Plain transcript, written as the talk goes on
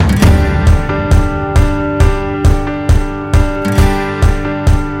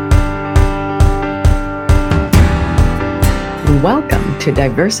Welcome to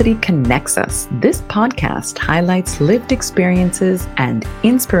Diversity Connects Us. This podcast highlights lived experiences and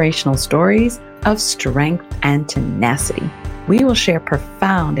inspirational stories of strength and tenacity. We will share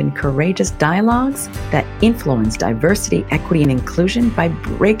profound and courageous dialogues that influence diversity, equity, and inclusion by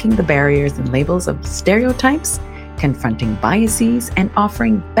breaking the barriers and labels of stereotypes, confronting biases, and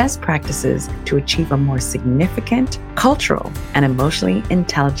offering best practices to achieve a more significant, cultural, and emotionally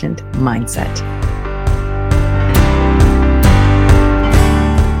intelligent mindset.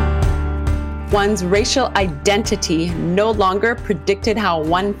 One's racial identity no longer predicted how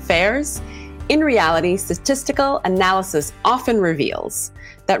one fares. In reality, statistical analysis often reveals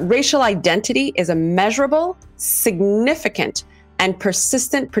that racial identity is a measurable, significant, and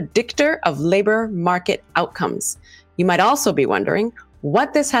persistent predictor of labor market outcomes. You might also be wondering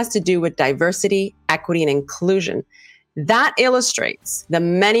what this has to do with diversity, equity, and inclusion. That illustrates the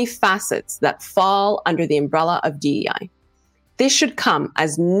many facets that fall under the umbrella of DEI. This should come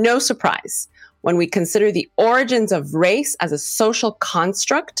as no surprise when we consider the origins of race as a social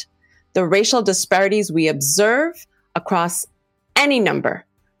construct, the racial disparities we observe across any number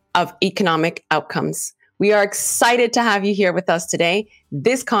of economic outcomes. We are excited to have you here with us today.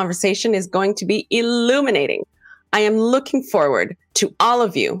 This conversation is going to be illuminating. I am looking forward to all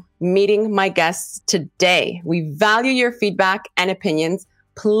of you meeting my guests today. We value your feedback and opinions.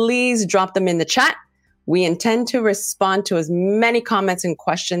 Please drop them in the chat. We intend to respond to as many comments and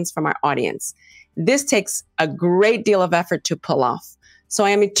questions from our audience. This takes a great deal of effort to pull off. So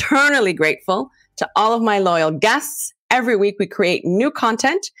I am eternally grateful to all of my loyal guests. Every week we create new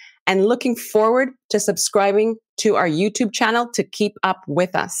content and looking forward to subscribing to our YouTube channel to keep up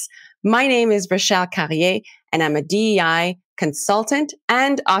with us. My name is Rochelle Carrier, and I'm a DEI consultant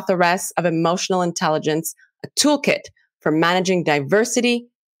and authoress of Emotional Intelligence, a toolkit for managing diversity,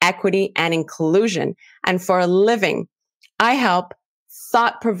 equity, and inclusion. And for a living, I help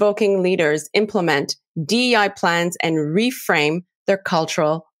thought-provoking leaders implement DEI plans and reframe their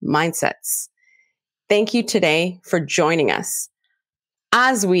cultural mindsets. Thank you today for joining us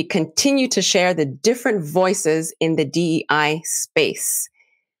as we continue to share the different voices in the DEI space.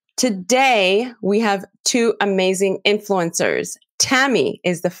 Today, we have two amazing influencers. Tammy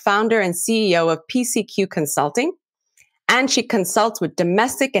is the founder and CEO of PCQ Consulting, and she consults with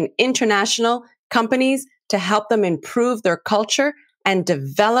domestic and international companies to help them improve their culture and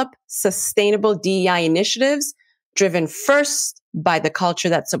develop sustainable DEI initiatives driven first by the culture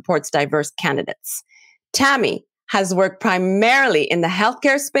that supports diverse candidates. Tammy has worked primarily in the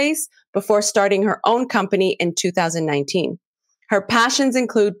healthcare space before starting her own company in 2019. Her passions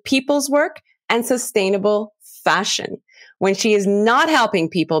include people's work and sustainable fashion. When she is not helping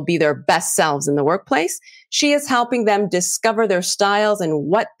people be their best selves in the workplace, she is helping them discover their styles and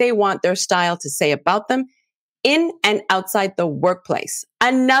what they want their style to say about them in and outside the workplace.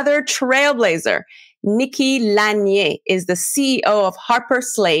 Another trailblazer, Nikki Lanier, is the CEO of Harper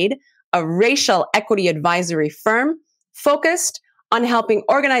Slade, a racial equity advisory firm focused on helping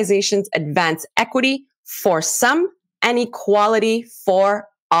organizations advance equity for some and equality for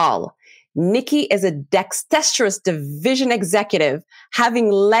all. Nikki is a dexterous division executive,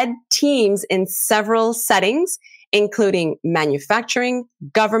 having led teams in several settings, including manufacturing,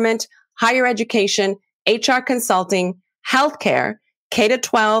 government, higher education, HR consulting, healthcare,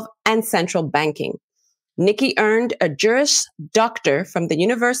 K-12, and central banking. Nikki earned a Juris Doctor from the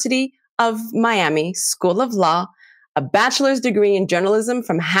University of Miami School of Law, a bachelor's degree in journalism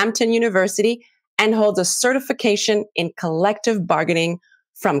from Hampton University, and holds a certification in collective bargaining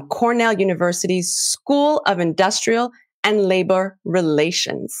from Cornell University's School of Industrial and Labor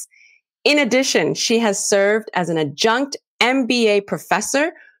Relations. In addition, she has served as an adjunct MBA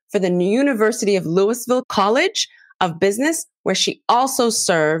professor for the University of Louisville College of Business, where she also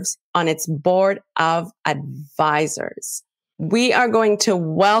serves on its board of advisors. We are going to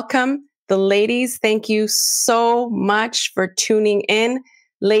welcome the ladies. Thank you so much for tuning in.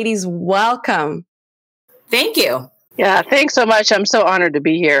 Ladies, welcome. Thank you. Yeah, thanks so much. I'm so honored to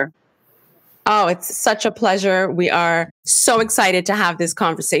be here. Oh, it's such a pleasure. We are so excited to have this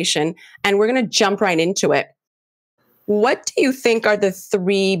conversation, and we're going to jump right into it. What do you think are the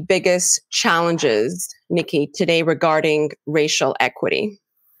three biggest challenges, Nikki, today regarding racial equity?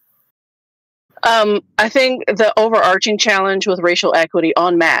 I think the overarching challenge with racial equity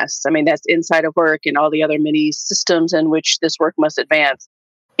en masse, that's inside of work and all the other many systems in which this work must advance,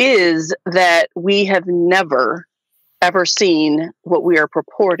 is that we have never, ever seen what we are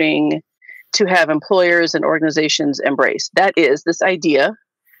purporting to have employers and organizations embrace. That is this idea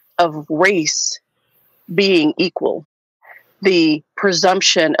of race being equal. the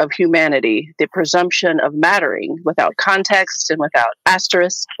presumption of humanity, the presumption of mattering without context and without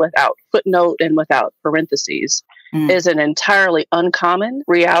asterisk, without footnote and without parentheses is an entirely uncommon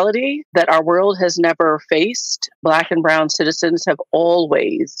reality that our world has never faced. Black and brown citizens have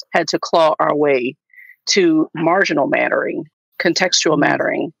always had to claw our way to marginal mattering, contextual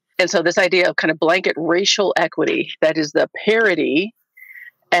mattering. And so this idea of kind of blanket racial equity, that is the parity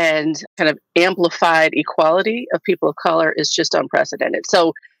and kind of amplified equality of people of color, is just unprecedented.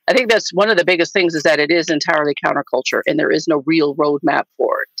 So I think that's one of the biggest things, is that it is entirely counterculture and there is no real roadmap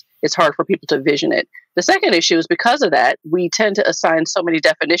for it. It's hard for people to vision it. The second issue is, because of that, we tend to assign so many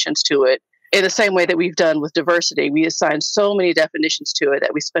definitions to it in the same way that we've done with diversity. We assign so many definitions to it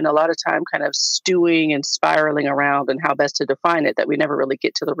that we spend a lot of time kind of stewing and spiraling around and how best to define it, that we never really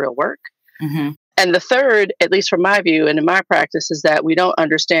get to the real work. Mm-hmm. And the third, at least from my view and in my practice, is that we don't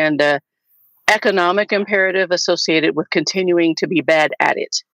understand the economic imperative associated with continuing to be bad at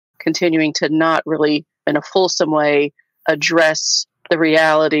it, continuing to not really, in a fulsome way, address the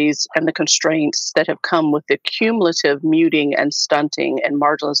realities and the constraints that have come with the cumulative muting and stunting and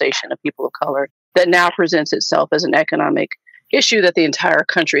marginalization of people of color that now presents itself as an economic issue that the entire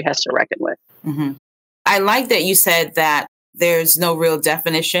country has to reckon with. Mm-hmm. I like that you said that there's no real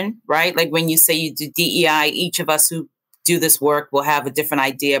definition, right? Like when you say you do DEI, each of us who do this work will have a different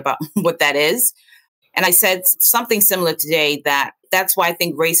idea about what that is. And I said something similar today, that that's why I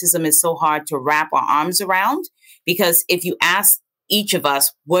think racism is so hard to wrap our arms around, because if you ask each of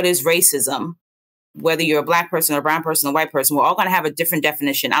us, what is racism? Whether you're a Black person or a brown person or a white person, we're all going to have a different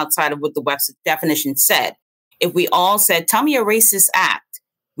definition outside of what the Webster definition said. If we all said, tell me a racist act,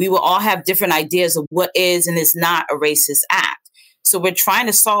 we will all have different ideas of what is and is not a racist act. So we're trying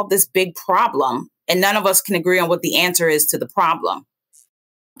to solve this big problem, and none of us can agree on what the answer is to the problem.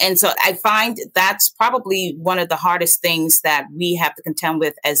 And so I find that's probably one of the hardest things that we have to contend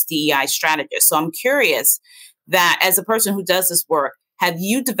with as DEI strategists. So I'm curious that, as a person who does this work, have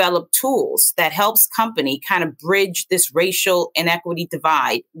you developed tools that helps company kind of bridge this racial inequity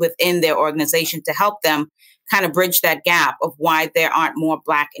divide within their organization to help them kind of bridge that gap of why there aren't more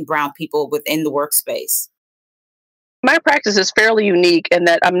Black and brown people within the workspace? My practice is fairly unique in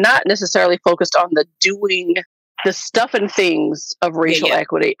that I'm not necessarily focused on the doing, the stuff and things of racial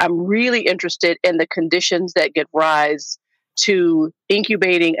equity. I'm really interested in the conditions that give rise to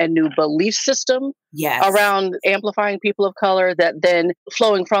incubating a new belief system around amplifying people of color, that then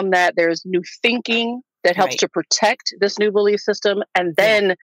flowing from that, there's new thinking that helps to protect this new belief system, and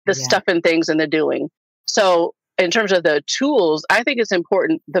then the stuff and things and the doing. So in terms of the tools, I think it's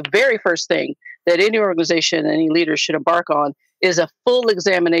important. The very first thing that any organization, any leader should embark on is a full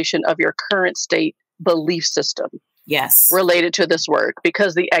examination of your current state belief system related to this work,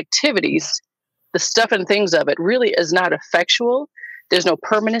 because the activities, the stuff and things of it really is not effectual. There's no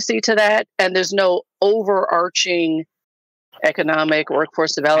permanency to that. And there's no overarching economic,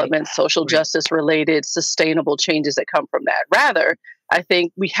 workforce development, social justice related sustainable changes that come from that. Rather, I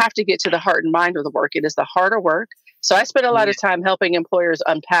think we have to get to the heart and mind of the work. It is the harder work. So I spend a lot of time helping employers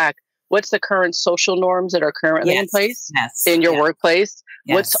unpack what's the current social norms that are currently in place in your workplace.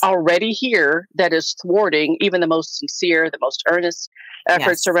 What's already here that is thwarting even the most sincere, the most earnest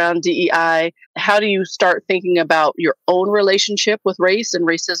efforts around DEI. How do you start thinking about your own relationship with race and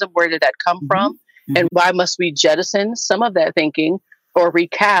racism? Where did that come from? And why must we jettison some of that thinking or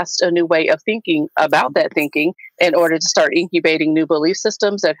recast a new way of thinking about that thinking in order to start incubating new belief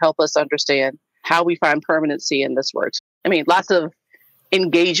systems that help us understand how we find permanency in this work? I mean, lots of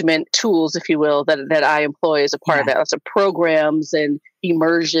engagement tools, if you will, that I employ as a part of that. Lots of programs and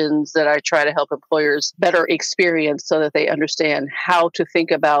immersions that I try to help employers better experience so that they understand how to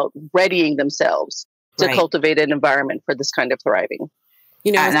think about readying themselves to cultivate an environment for this kind of thriving.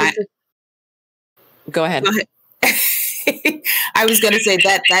 You know, go ahead. I was going to say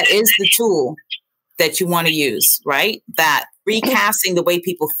that is the tool that you want to use, right? That recasting the way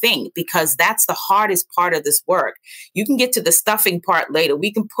people think, because that's the hardest part of this work. You can get to the stuffing part later.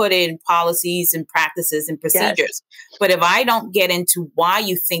 We can put in policies and practices and procedures. But if I don't get into why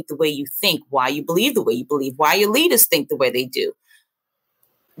you think the way you think, why you believe the way you believe, why your leaders think the way they do,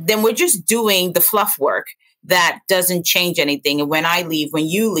 then we're just doing the fluff work that doesn't change anything. And when I leave, when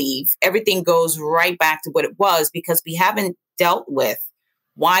you leave, everything goes right back to what it was, because we haven't dealt with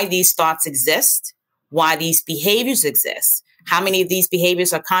why these thoughts exist, why these behaviors exist, how many of these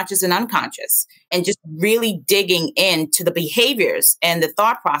behaviors are conscious and unconscious, and just really digging into the behaviors and the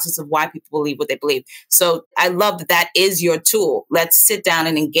thought process of why people believe what they believe. So I love that that is your tool. Let's sit down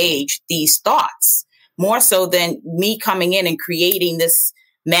and engage these thoughts more so than me coming in and creating this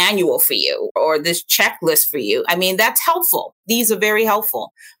manual for you or this checklist for you. I mean, that's helpful. These are very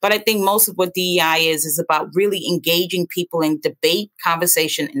helpful. But I think most of what DEI is about really engaging people in debate,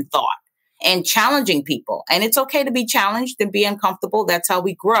 conversation, and thought, and challenging people. And it's okay to be challenged and be uncomfortable. That's how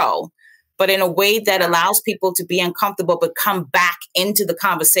we grow. But in a way that allows people to be uncomfortable, but come back into the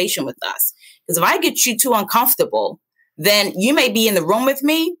conversation with us. Because if I get you too uncomfortable, then you may be in the room with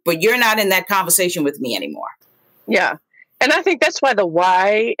me, but you're not in that conversation with me anymore. Yeah. And I think that's why the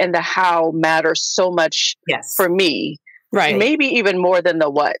why and the how matter so much for me. Right. Maybe even more than the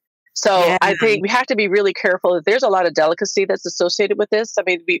what. So I think we have to be really careful. There's a lot of delicacy that's associated with this. I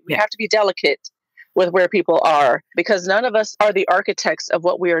mean, we have to be delicate with where people are, because none of us are the architects of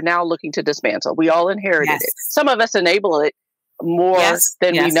what we are now looking to dismantle. We all inherited it. Some of us enable it more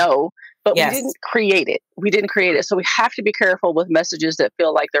than we know, but we didn't create it. We didn't create it. So we have to be careful with messages that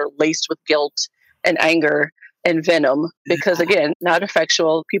feel like they're laced with guilt and anger and venom, because again, not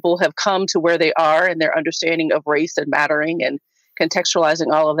effectual. People have come to where they are and their understanding of race and mattering and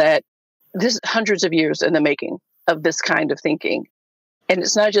contextualizing all of that. This is hundreds of years in the making of this kind of thinking. And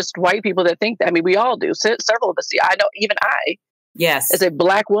it's not just white people that think that. I mean, we all do. Several of us. I know even I, as a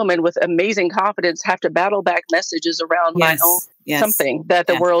Black woman with amazing confidence, have to battle back messages around my own something that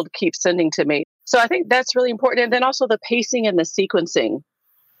the world keeps sending to me. So I think that's really important. And then also the pacing and the sequencing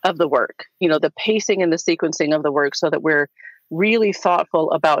of the work, the pacing and the sequencing of the work, so that we're really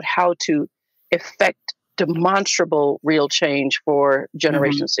thoughtful about how to effect demonstrable real change for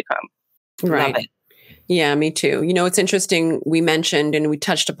generations to come. Right. Love it. Yeah, me too. It's interesting. We mentioned and we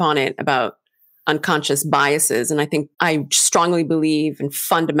touched upon it about unconscious biases. And I think I strongly believe and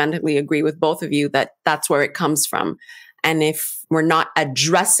fundamentally agree with both of you that that's where it comes from. And if we're not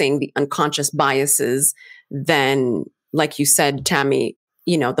addressing the unconscious biases, then like you said, Tammy,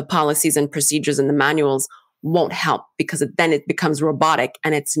 the policies and procedures and the manuals won't help, because then it becomes robotic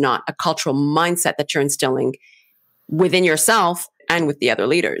and it's not a cultural mindset that you're instilling within yourself and with the other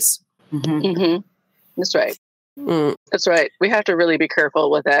leaders. That's right. That's right. We have to really be careful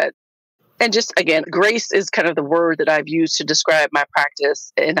with that. And just, again, grace is kind of the word that I've used to describe my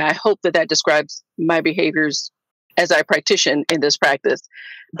practice. And I hope that describes my behaviors as I practitioner in this practice.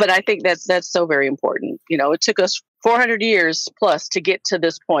 But I think that's so very important. It took us 400 years plus to get to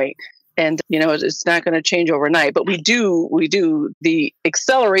this point. And, it's not going to change overnight. But we do the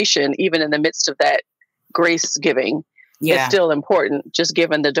acceleration, even in the midst of that grace giving. It's still important, just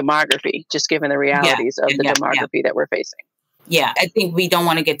given the demography, just given the realities of the demography that we're facing. Yeah, I think we don't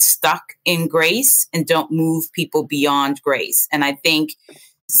want to get stuck in grace and don't move people beyond grace. And I think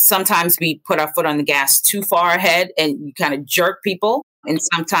sometimes we put our foot on the gas too far ahead and you kind of jerk people. And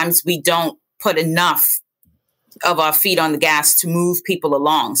sometimes we don't put enough of our feet on the gas to move people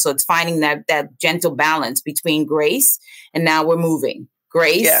along. So it's finding that gentle balance between grace and now we're moving.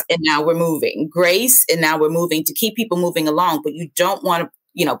 Grace, and now we're moving. Grace, and now we're moving, to keep people moving along. But you don't want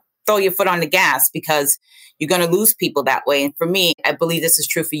to, throw your foot on the gas, because you're going to lose people that way. And for me, I believe this is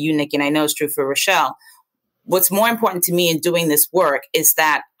true for you, Nikki, and I know it's true for Rochelle. What's more important to me in doing this work is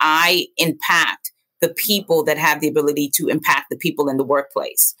that I impact the people that have the ability to impact the people in the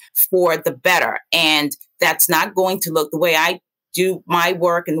workplace for the better. And that's not going to look the way I do my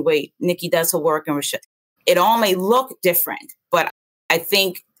work and the way Nikki does her work and Rochelle. It all may look different, but I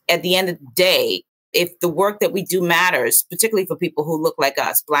think at the end of the day, if the work that we do matters, particularly for people who look like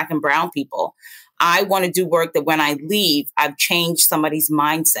us, Black and brown people, I want to do work that when I leave, I've changed somebody's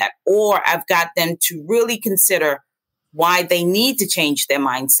mindset, or I've got them to really consider why they need to change their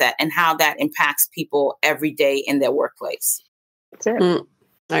mindset and how that impacts people every day in their workplace. That's it.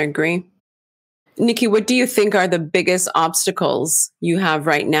 I agree. Nikki, what do you think are the biggest obstacles you have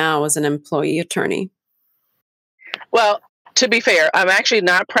right now as an employee attorney? Well, to be fair, I'm actually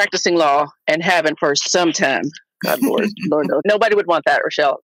not practicing law and haven't for some time. God, Lord, no. Nobody would want that,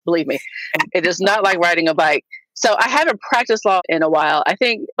 Rochelle. Believe me. It is not like riding a bike. So I haven't practiced law in a while, I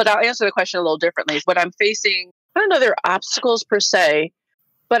think, but I'll answer the question a little differently. What I'm facing, I don't know they're obstacles per se,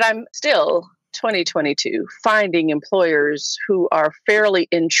 but I'm still 2022 finding employers who are fairly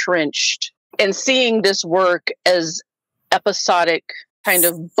entrenched and seeing this work as episodic, kind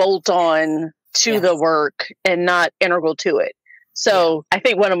of bolt on to the work and not integral to it. So I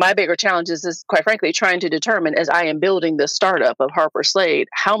think one of my bigger challenges is, quite frankly, trying to determine, as I am building the startup of Harper Slade,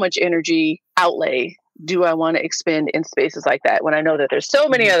 how much energy outlay do I want to expend in spaces like that, when I know that there's so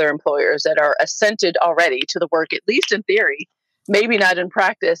many other employers that are assented already to the work, at least in theory, maybe not in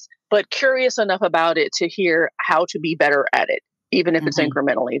practice, but curious enough about it to hear how to be better at it, even if it's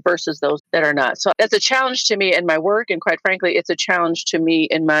incrementally, versus those that are not. So that's a challenge to me in my work. And quite frankly, it's a challenge to me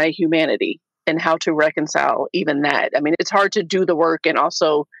in my humanity. and how to reconcile even that. I mean, it's hard to do the work and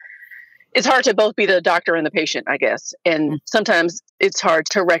also it's hard to both be the doctor and the patient, I guess. And sometimes it's hard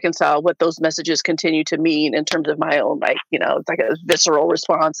to reconcile what those messages continue to mean in terms of my own, like, it's like a visceral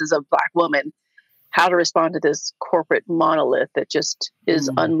response as a Black woman, how to respond to this corporate monolith that just is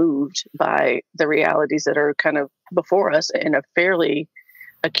unmoved by the realities that are kind of before us in a fairly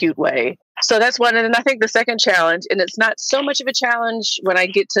acute way. So that's one. And I think the second challenge, and it's not so much of a challenge when I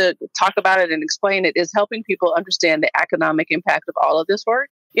get to talk about it and explain it, is helping people understand the economic impact of all of this work.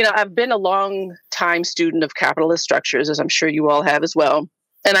 I've been a long time student of capitalist structures, as I'm sure you all have as well.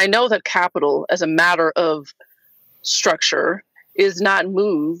 And I know that capital, as a matter of structure, is not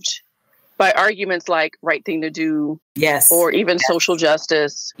moved by arguments like right thing to do, yes, or even social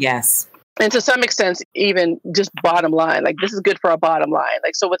justice. Yes. And to some extent, even just bottom line, like this is good for our bottom line.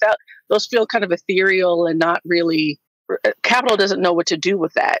 Like, so without those feel kind of ethereal and not really, capital doesn't know what to do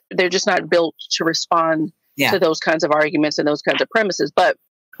with that. They're just not built to respond to those kinds of arguments and those kinds of premises. But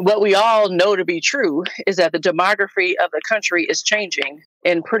what we all know to be true is that the demography of the country is changing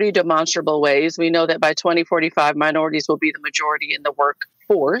in pretty demonstrable ways. We know that by 2045, minorities will be the majority in the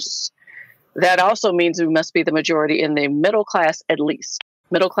workforce. That also means we must be the majority in the middle class at least.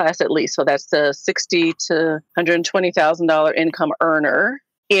 Middle class at least. So that's the $60,000 to $120,000 income earner.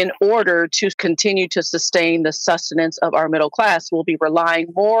 In order to continue to sustain the sustenance of our middle class, we'll be relying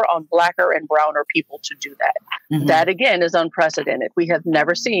more on Blacker and browner people to do that. Mm-hmm. That, again, is unprecedented. We have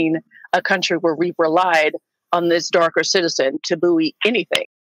never seen a country where we've relied on this darker citizen to buoy anything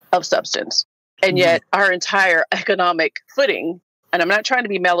of substance. And yet our entire economic footing, and I'm not trying to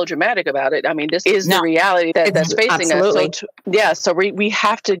be melodramatic about it. I mean, this is the reality that's facing us. So we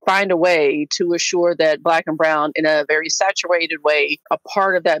have to find a way to assure that Black and brown, in a very saturated way, a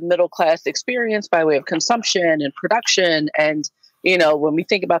part of that middle class experience by way of consumption and production. And, when we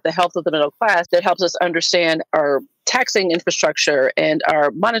think about the health of the middle class, that helps us understand our taxing infrastructure and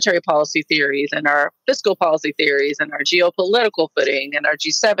our monetary policy theories and our fiscal policy theories and our geopolitical footing and our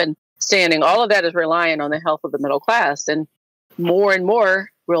G7 standing. All of that is relying on the health of the middle class. And more and more,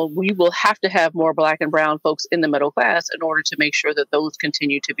 we will have to have more Black and brown folks in the middle class in order to make sure that those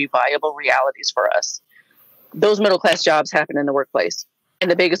continue to be viable realities for us. Those middle class jobs happen in the workplace. And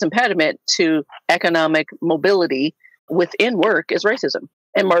the biggest impediment to economic mobility within work is racism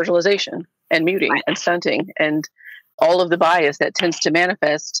and marginalization and muting and stunting and all of the bias that tends to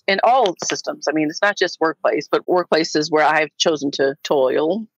manifest in all systems. I mean, it's not just workplace, but workplaces where I've chosen to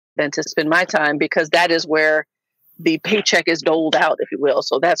toil and to spend my time, because that is where the paycheck is doled out, if you will.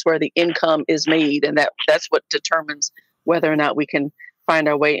 So that's where the income is made. And that's what determines whether or not we can find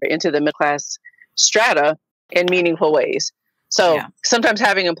our way into the middle class strata in meaningful ways. So sometimes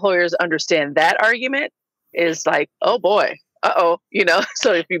having employers understand that argument is like, oh boy, so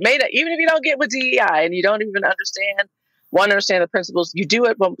if you made it, even if you don't get with DEI and you don't even want to understand the principles, you do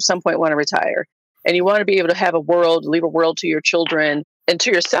at some point want to retire. And you want to be able to have leave a world to your children and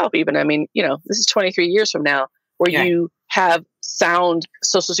to yourself even. I mean, this is 23 years from now, where you have sound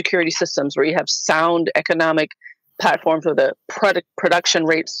social security systems, where you have sound economic platforms where the production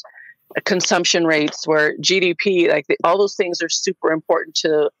rates, consumption rates, where GDP, all those things are super important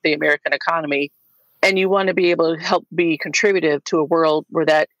to the American economy. And you want to be able to help be contributive to a world where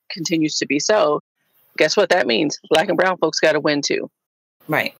that continues to be so. Guess what that means? Black and brown folks got to win too.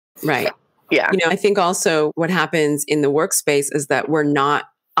 Right. Yeah. I think also what happens in the workspace is that we're not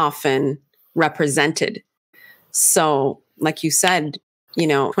often represented. So like you said,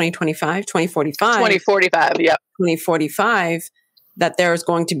 2025, 2045, yeah. 2045, that there's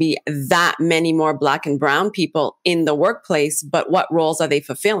going to be that many more Black and brown people in the workplace, but what roles are they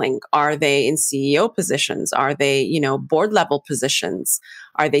fulfilling? Are they in CEO positions? Are they, board level positions?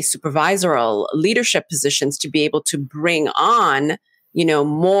 Are they supervisorial leadership positions to be able to bring on,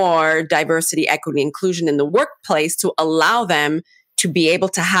 more diversity, equity, inclusion in the workplace to allow them to be able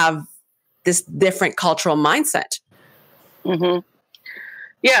to have this different cultural mindset? Mm-hmm.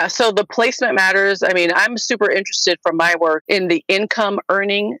 Yeah, so the placement matters. I mean, I'm super interested from my work in the income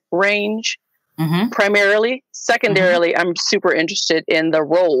earning range, primarily. Secondarily, I'm super interested in the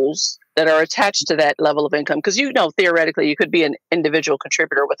roles that are attached to that level of income. Because, theoretically, you could be an individual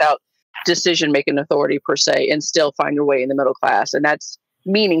contributor without decision-making authority per se and still find your way in the middle class. And that's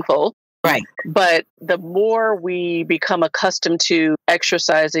meaningful. Right. But the more we become accustomed to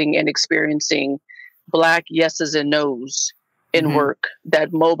exercising and experiencing Black yeses and nos in work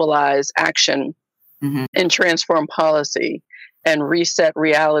that mobilize action and transform policy and reset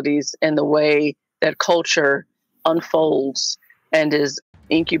realities in the way that culture unfolds and is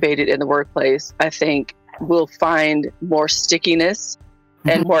incubated in the workplace, I think we'll find more stickiness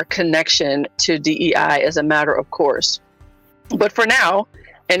and more connection to DEI as a matter of course. But for now,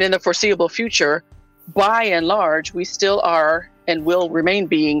 and in the foreseeable future, by and large, we still are and will remain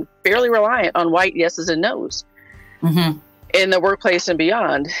being fairly reliant on white yeses and nos in the workplace and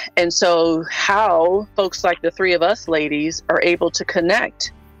beyond. And so how folks like the three of us ladies are able to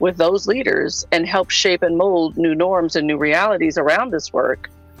connect with those leaders and help shape and mold new norms and new realities around this work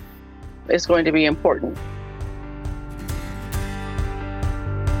is going to be important.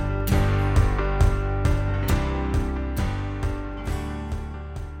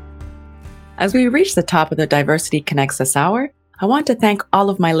 As we reach the top of the Diversity Connects Us Hour, I want to thank all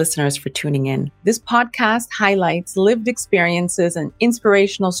of my listeners for tuning in. This podcast highlights lived experiences and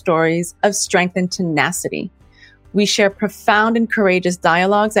inspirational stories of strength and tenacity. We share profound and courageous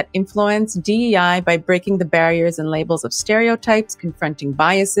dialogues that influence DEI by breaking the barriers and labels of stereotypes, confronting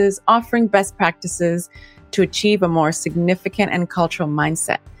biases, offering best practices to achieve a more significant and cultural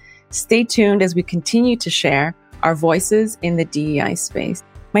mindset. Stay tuned as we continue to share our voices in the DEI space.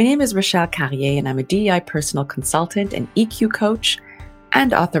 My name is Rochelle Carrier, and I'm a DEI personal consultant and EQ coach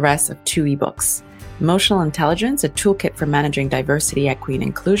and authoress of 2 ebooks, Emotional Intelligence, a toolkit for managing diversity, equity, and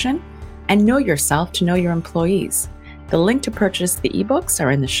inclusion, and Know Yourself to Know Your Employees. The link to purchase the ebooks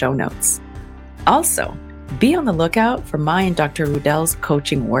are in the show notes. Also, be on the lookout for my and Dr. Rudel's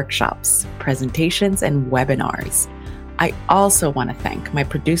coaching workshops, presentations, and webinars. I also want to thank my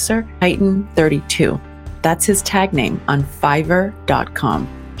producer, Titan32. That's his tag name on Fiverr.com.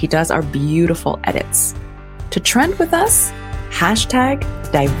 He does our beautiful edits. To trend with us,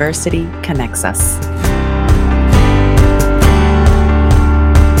 #Diversity Connects Us.